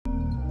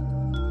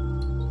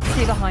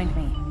Stay behind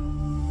me.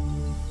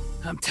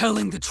 I'm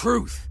telling the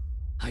truth.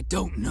 I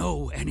don't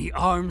know any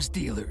arms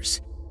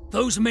dealers.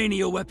 Those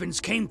mania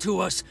weapons came to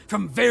us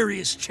from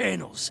various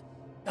channels.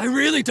 I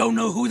really don't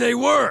know who they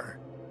were.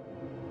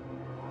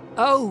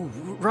 Oh,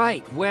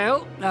 right.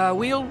 Well,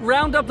 we'll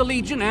round up the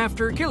Legion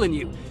after killing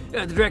you.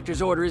 The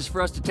director's order is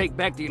for us to take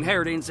back the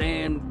inheritance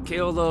and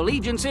kill the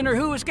Legion sinner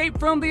who escaped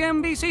from the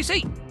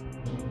MBCC.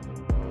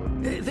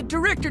 The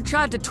director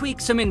tried to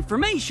tweak some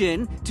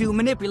information to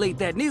manipulate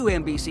that new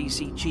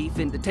MBCC chief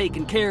into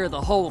taking care of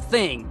the whole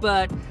thing,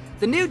 but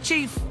the new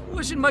chief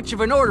wasn't much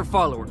of an order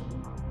follower.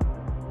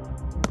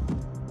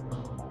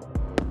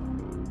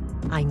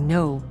 I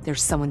know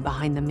there's someone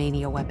behind the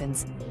mania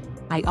weapons.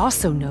 I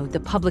also know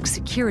the Public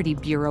Security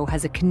Bureau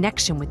has a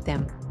connection with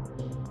them.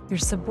 Your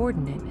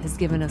subordinate has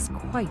given us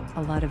quite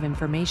a lot of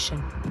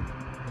information.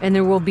 And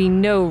there will be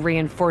no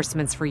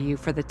reinforcements for you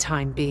for the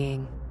time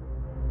being.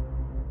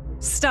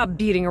 Stop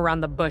beating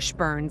around the bush,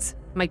 Burns.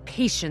 My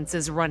patience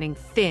is running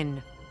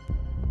thin.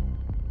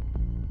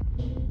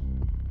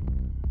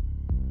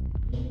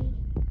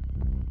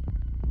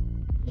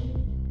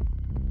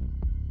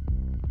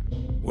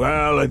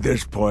 Well, at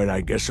this point,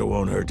 I guess it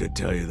won't hurt to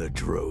tell you the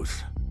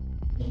truth.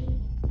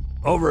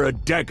 Over a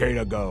decade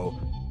ago,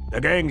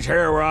 the gangs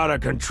here were out of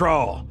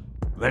control.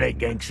 Many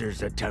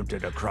gangsters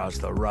attempted to cross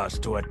the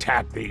Rust to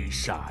attack the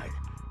east side.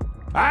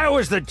 I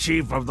was the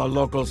chief of the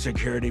local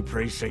security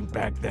precinct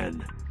back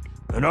then.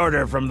 An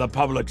order from the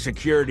Public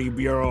Security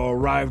Bureau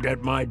arrived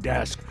at my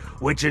desk,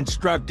 which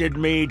instructed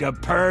me to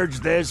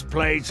purge this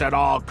place at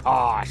all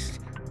costs.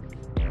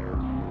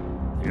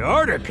 The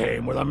order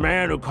came with a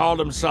man who called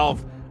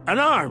himself an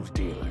arms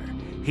dealer.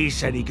 He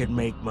said he could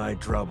make my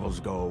troubles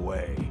go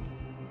away.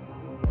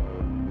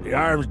 The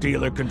arms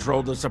dealer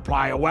controlled the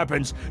supply of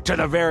weapons to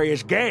the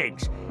various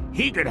gangs.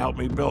 He could help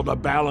me build a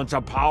balance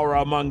of power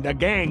among the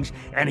gangs,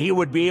 and he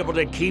would be able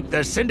to keep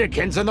the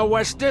syndicants in the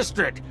West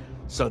District,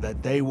 so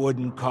that they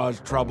wouldn't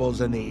cause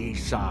troubles in the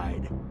East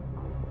Side.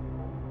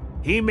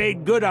 He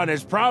made good on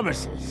his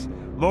promises.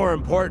 More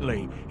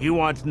importantly, he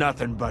wants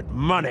nothing but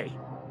money.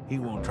 He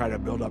won't try to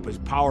build up his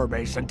power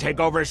base and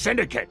take over a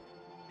syndicate.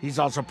 He's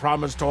also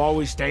promised to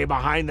always stay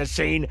behind the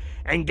scene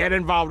and get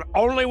involved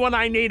only when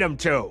I need him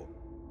to.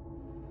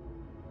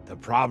 The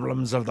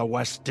problems of the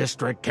West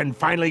District can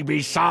finally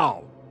be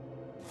solved.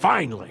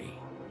 Finally.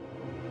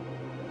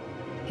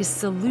 His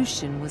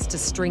solution was to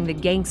string the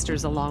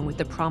gangsters along with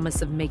the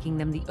promise of making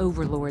them the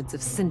overlords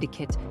of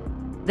Syndicate,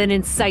 then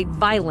incite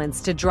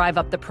violence to drive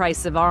up the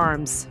price of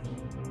arms.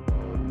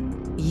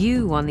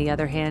 You, on the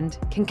other hand,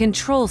 can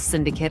control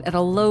Syndicate at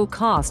a low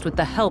cost with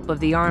the help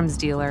of the arms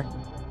dealer.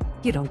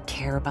 You don't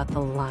care about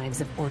the lives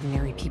of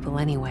ordinary people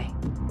anyway.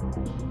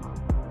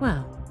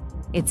 Well,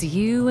 it's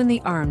you and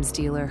the arms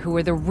dealer who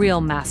are the real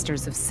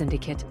masters of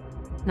Syndicate,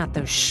 not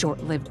those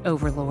short-lived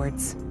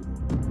overlords.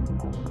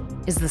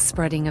 Is the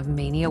spreading of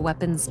mania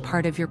weapons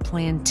part of your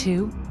plan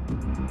too?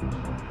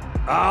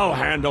 I'll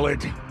handle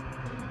it.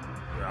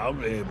 I'll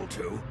be able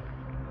to.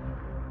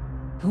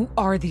 Who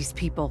are these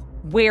people?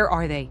 Where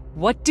are they?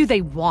 What do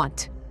they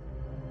want?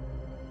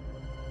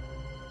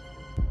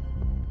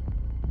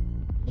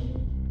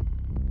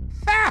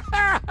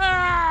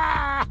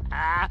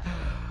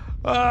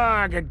 Oh,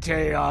 I can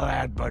tell you all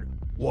that, but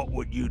what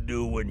would you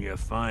do when you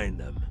find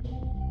them?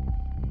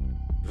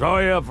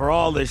 Zoya, for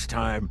all this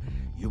time,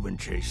 you've been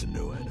chasing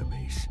new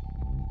enemies.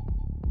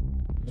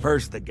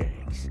 First the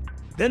gangs,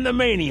 then the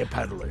mania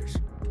peddlers.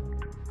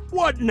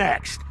 What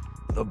next?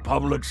 The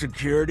Public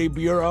Security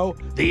Bureau?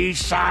 The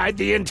East Side?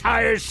 The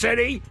entire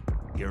city?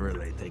 You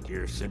really think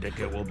your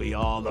syndicate will be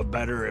all the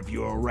better if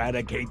you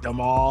eradicate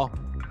them all?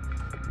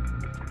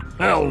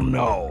 Hell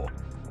no.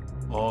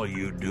 All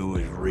you do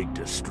is wreak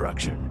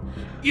destruction.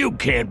 You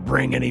can't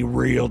bring any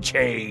real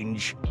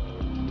change.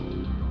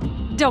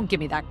 Don't give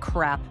me that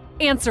crap.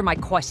 Answer my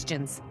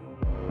questions.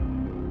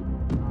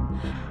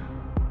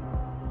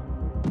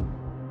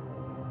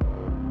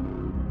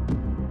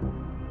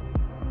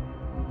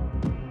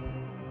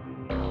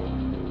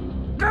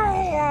 Go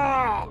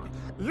on!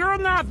 You're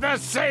not the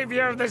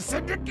savior of the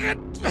Syndicate!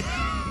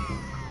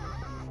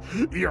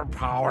 Your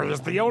power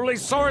is the only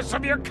source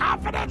of your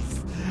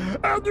confidence!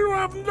 And you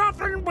have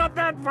nothing but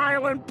that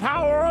violent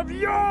power of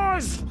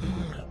yours!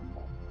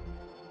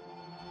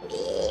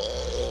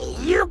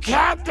 You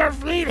can't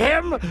defeat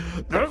him!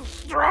 The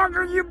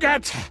stronger you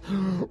get, the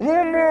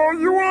more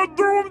you are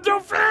doomed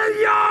to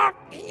failure!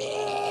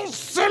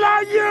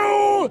 Silla,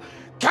 you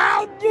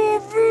can't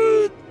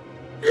defeat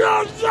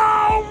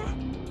yourself!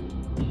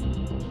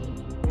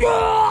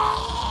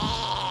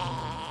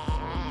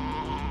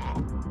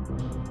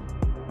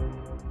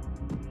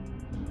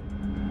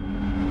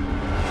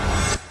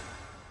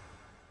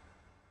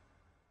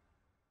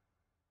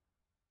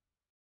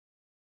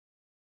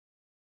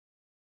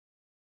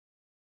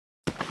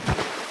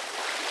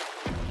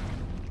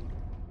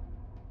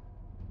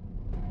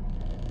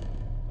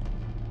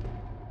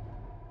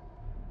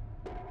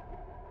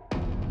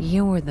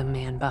 You're the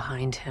man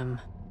behind him.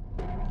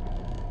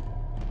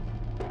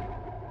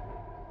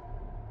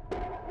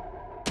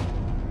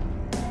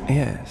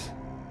 Yes.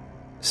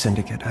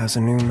 Syndicate has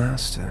a new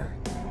master.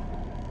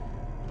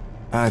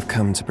 I've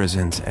come to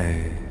present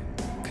a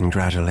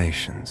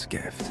congratulations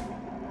gift.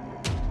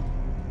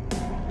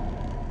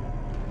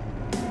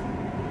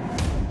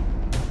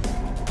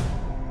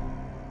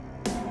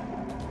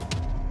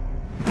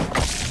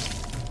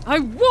 I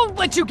won't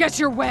let you get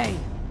your way!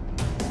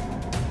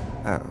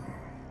 Oh,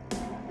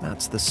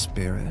 that's the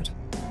spirit.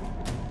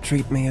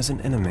 Treat me as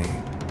an enemy.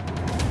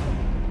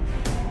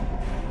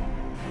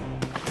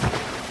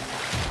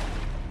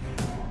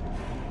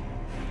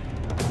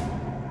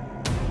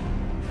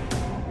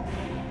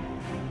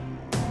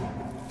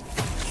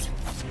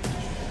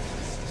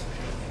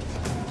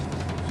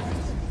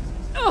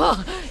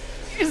 Ugh!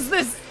 Is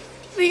this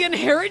the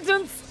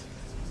inheritance?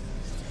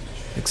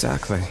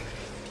 Exactly.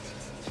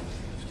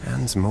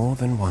 And more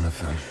than one of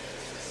them.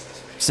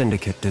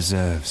 Syndicate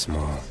deserves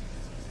more.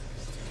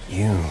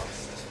 You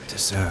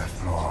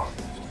deserve more.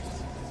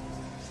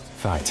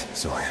 Fight,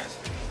 Zoya.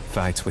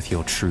 Fight with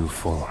your true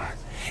form.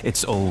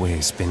 It's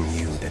always been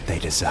you that they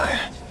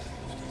desire.